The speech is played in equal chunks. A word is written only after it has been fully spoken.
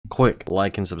quick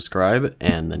like and subscribe,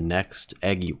 and the next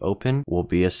egg you open will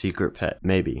be a secret pet.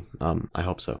 Maybe. I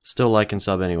hope so. Still like and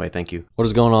sub anyway, thank you. What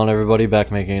is going on, everybody? Back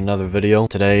making another video.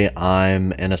 Today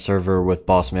I'm in a server with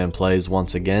Bossman Plays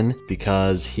once again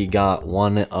because he got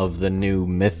one of the new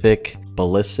mythic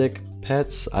BASILISK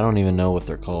pets. I don't even know what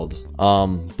they're called.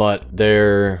 But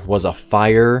there was a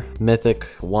fire mythic.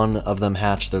 One of them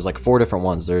hatched. There's like 4 different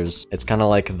ones. It's kind of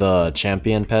like the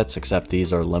champion pets, except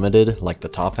these are limited, like the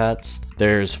top hats.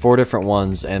 There's 4 different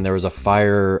ones, and there was a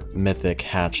fire mythic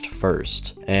hatched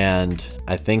first. And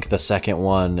I think the second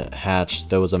one hatched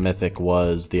that was a mythic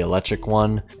was the electric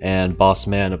one, and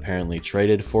Bossman apparently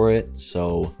traded for it.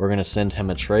 So we're gonna send him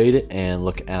a trade and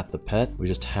look at the pet. We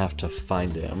just have to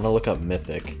find it. I'm gonna look up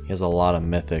mythic. He has a lot of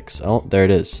mythics. Oh, there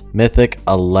it is. Mythic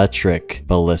electric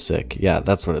BASILISK. Yeah,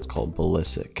 that's what it's called,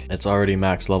 BASILISK. It's already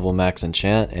max level, max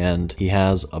enchant, and he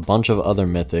has a bunch of other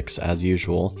mythics as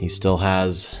usual. He still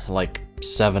has like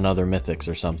 7 other mythics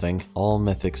or something. All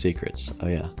mythic secrets. Oh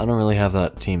yeah. I don't really have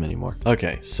that team anymore.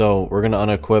 Okay, so we're gonna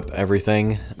unequip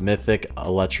everything. Mythic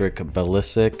electric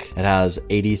BASILISK. It has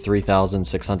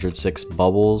 83,606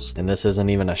 bubbles, and this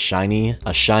isn't even a shiny.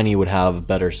 A shiny would have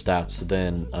better stats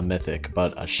than a mythic,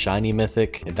 but a shiny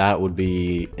mythic, that would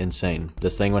be insane.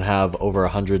 This thing would have over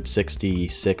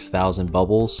 166,000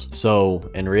 bubbles. So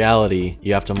in reality,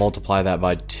 you have to multiply that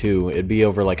by 2. It'd be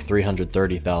over like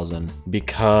 330,000,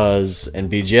 because in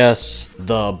BGS,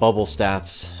 the bubble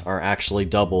stats are actually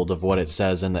doubled of what it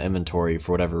says in the inventory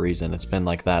for whatever reason. It's been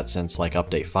like that since like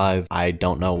update 5. I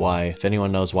don't know why. If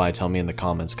anyone knows why, tell me in the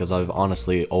comments, because I've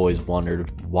honestly always wondered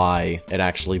why it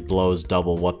actually blows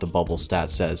double what the bubble stat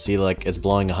says. See, like it's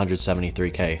blowing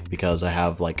 173k because I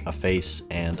have like a face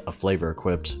and a flavor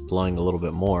equipped, blowing a little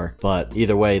bit more. But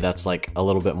either way, that's like a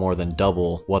little bit more than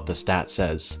double what the stat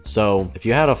says. So if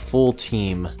you had a full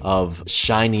team of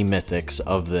shiny mythics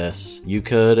of this, you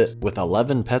could, with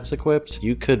 11 pets equipped,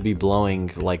 you could be blowing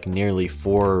like nearly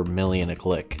 4 million a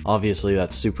click. Obviously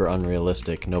that's super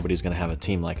unrealistic. Nobody's gonna have a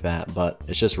team like that, but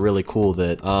it's just really cool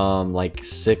that like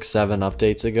 6-7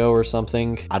 updates ago or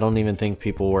something, I don't even think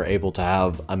people were able to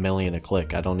have 1 million a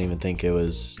click. I don't even think it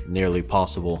was nearly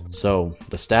possible. So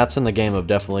the stats in the game have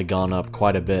definitely gone up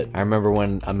quite a bit. I remember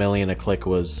when 1 million a click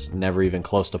was never even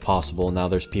close to possible. Now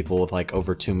there's people with like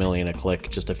over 2 million a click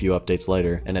just a few updates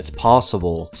later, and it's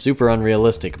possible, super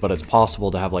unrealistic, but it's possible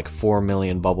to have like 4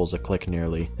 million bubbles a click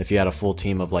nearly if you had a full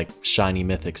team of like shiny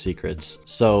mythic secrets.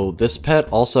 So this pet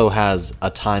also has a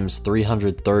times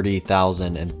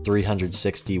 330,000 and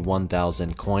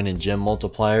 361,000 coin and gem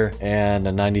multiplier and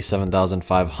a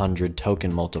 97,500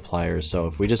 token multiplier. So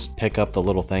if we just pick up the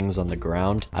little things on the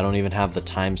ground, I don't even have the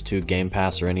times 2 game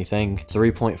pass or anything.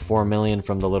 3.4 million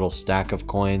from the little stack of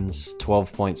coins,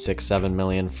 12.67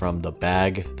 million from the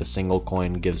bag. The single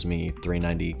coin gives me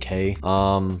 390k.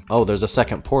 Oh, there's a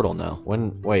second portal now.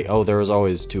 Wait, oh, there was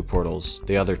always 2 portals.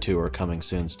 The other 2 are coming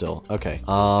soon still. Okay.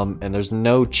 And there's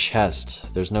no chest.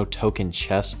 There's no token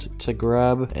chest to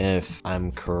grab, if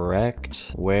I'm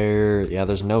correct. Yeah,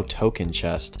 there's no token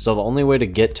chest. So the only way to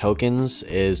get tokens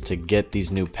is to get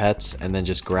these new pets and then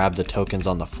just grab the tokens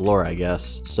on the floor, I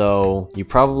guess. So you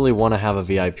probably want to have a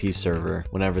VIP server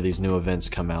whenever these new events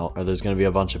come out, or there's going to be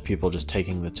a bunch of people just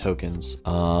taking the tokens.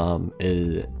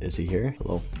 Is he here?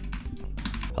 Hello?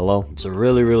 Hello? It's a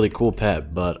really, really cool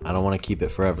pet, but I don't want to keep it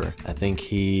forever. I think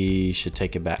he should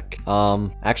take it back.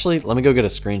 Actually, let me go get a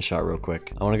screenshot real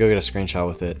quick. I want to go get a screenshot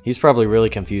with it. He's probably really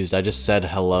confused. I just said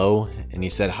hello, and he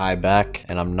said hi back,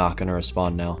 and I'm not going to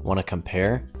respond now. Want to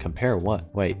compare? Compare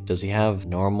what? Wait, does he have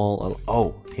normal?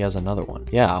 Oh, he has another one.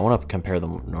 Yeah, I want to compare the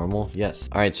normal. Yes.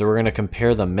 All right, so we're going to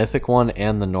compare the mythic one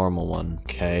and the normal one.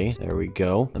 Okay, there we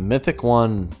go. The mythic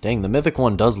one, dang, the mythic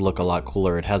one does look a lot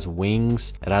cooler. It has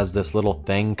wings. It has this little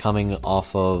thing coming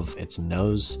off of its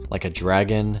nose like a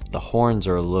dragon. The horns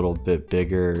are a little bit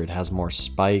bigger. It has more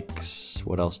spikes.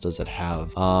 What else does it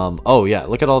have? Oh yeah,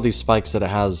 look at all these spikes that it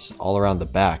has all around the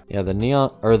back. Yeah, the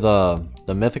neon, or the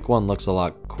mythic one looks a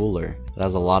lot cooler. It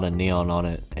has a lot of neon on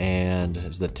it. And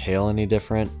is the tail any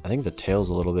different? I think the tail's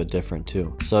a little bit different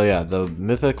too. So yeah, the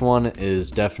mythic one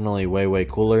is definitely way, way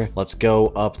cooler. Let's go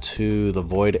up to the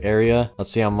void area.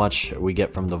 Let's see how much we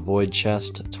get from the void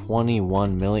chest.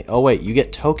 21 million. Oh wait, you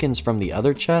get tokens from the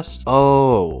other chest?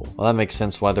 Oh, well that makes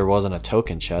sense why there wasn't a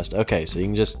token chest. Okay, so you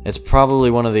can just, it's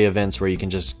probably one of the events where you can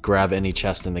just grab any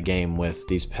chest in the game with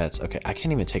these pets. Okay, I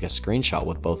can't even take a screenshot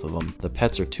with both of them. The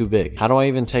pets are too big. How do I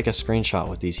even take a screenshot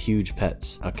with these huge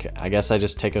pets? Okay, I guess I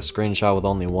just take a screenshot screenshot with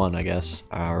only one, I guess.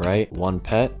 All right, one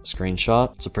pet,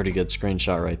 screenshot. It's a pretty good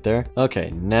screenshot right there.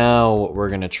 Okay, now we're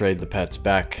gonna trade the pets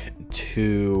back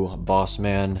to Boss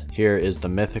Man. Here is the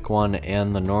mythic one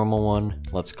and the normal one.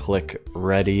 Let's click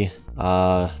ready.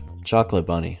 Chocolate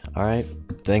bunny. All right,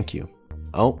 thank you.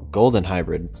 Oh, golden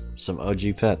hybrid. Some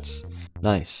OG pets.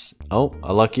 Nice. Oh,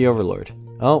 a lucky overlord.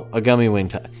 Oh, a gummy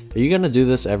wing. Are you gonna do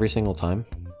this every single time?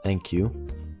 Thank you.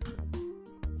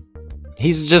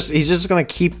 He's just gonna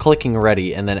keep clicking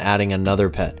ready and then adding another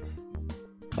pet.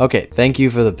 Okay, thank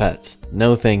you for the pets.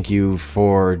 No thank you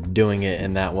for doing it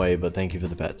in that way, but thank you for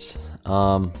the pets.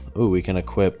 Ooh, we can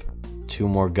equip 2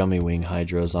 more gummy wing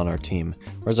hydras on our team.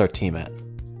 Where's our team at?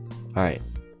 All right,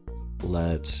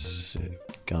 let's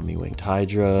gummy winged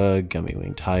hydra,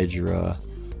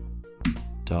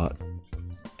 dot,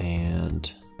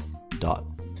 and dot.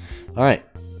 All right.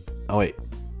 Oh wait,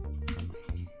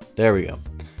 there we go.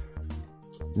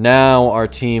 Now our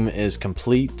team is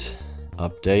complete.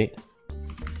 Update.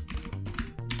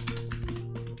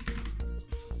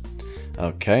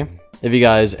 Okay. If you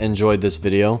guys enjoyed this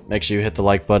video, make sure you hit the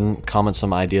like button, comment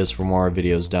some ideas for more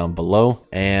videos down below,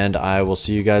 and I will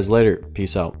see you guys later.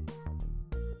 Peace out.